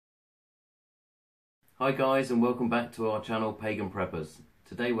Hi guys, and welcome back to our channel Pagan Preppers.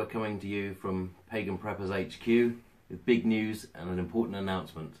 Today we're coming to you from Pagan Preppers HQ with big news and an important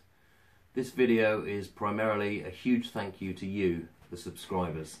announcement. This video is primarily a huge thank you to you, the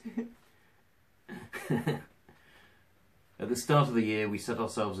subscribers. At the start of the year we set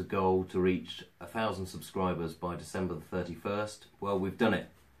ourselves a goal to reach 1,000 subscribers by December the 31st. Well, we've done it.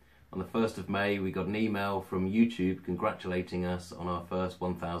 On the 1st of May we got an email from YouTube congratulating us on our first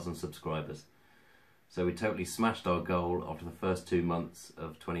 1,000 subscribers. So we totally smashed our goal after the first 2 months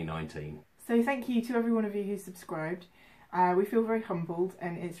of 2019. So thank you to every one of you who subscribed. We feel very humbled,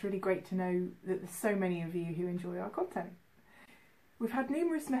 and it's really great to know that there's so many of you who enjoy our content. We've had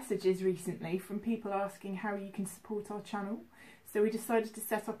numerous messages recently from people asking how you can support our channel, so we decided to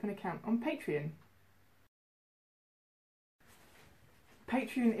set up an account on Patreon.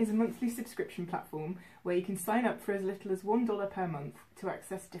 Patreon is a monthly subscription platform where you can sign up for as little as $1 per month to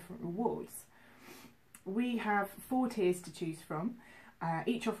access different rewards. We have 4 tiers to choose from,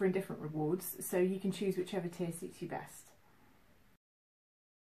 each offering different rewards, so you can choose whichever tier suits you best.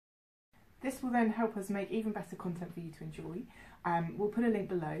 This will then help us make even better content for you to enjoy. We'll put a link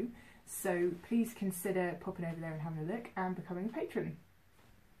below, so please consider popping over there and having a look and becoming a patron.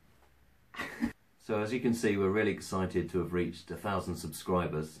 So as you can see, we're really excited to have reached 1,000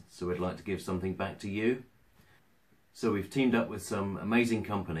 subscribers, so we'd like to give something back to you. So we've teamed up with some amazing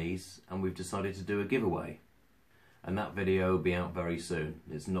companies and we've decided to do a giveaway. And that video will be out very soon.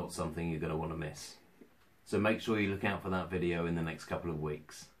 It's not something you're going to want to miss. So make sure you look out for that video in the next couple of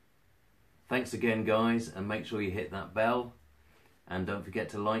weeks. Thanks again guys, and make sure you hit that bell. And don't forget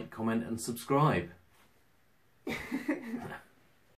to like, comment and subscribe.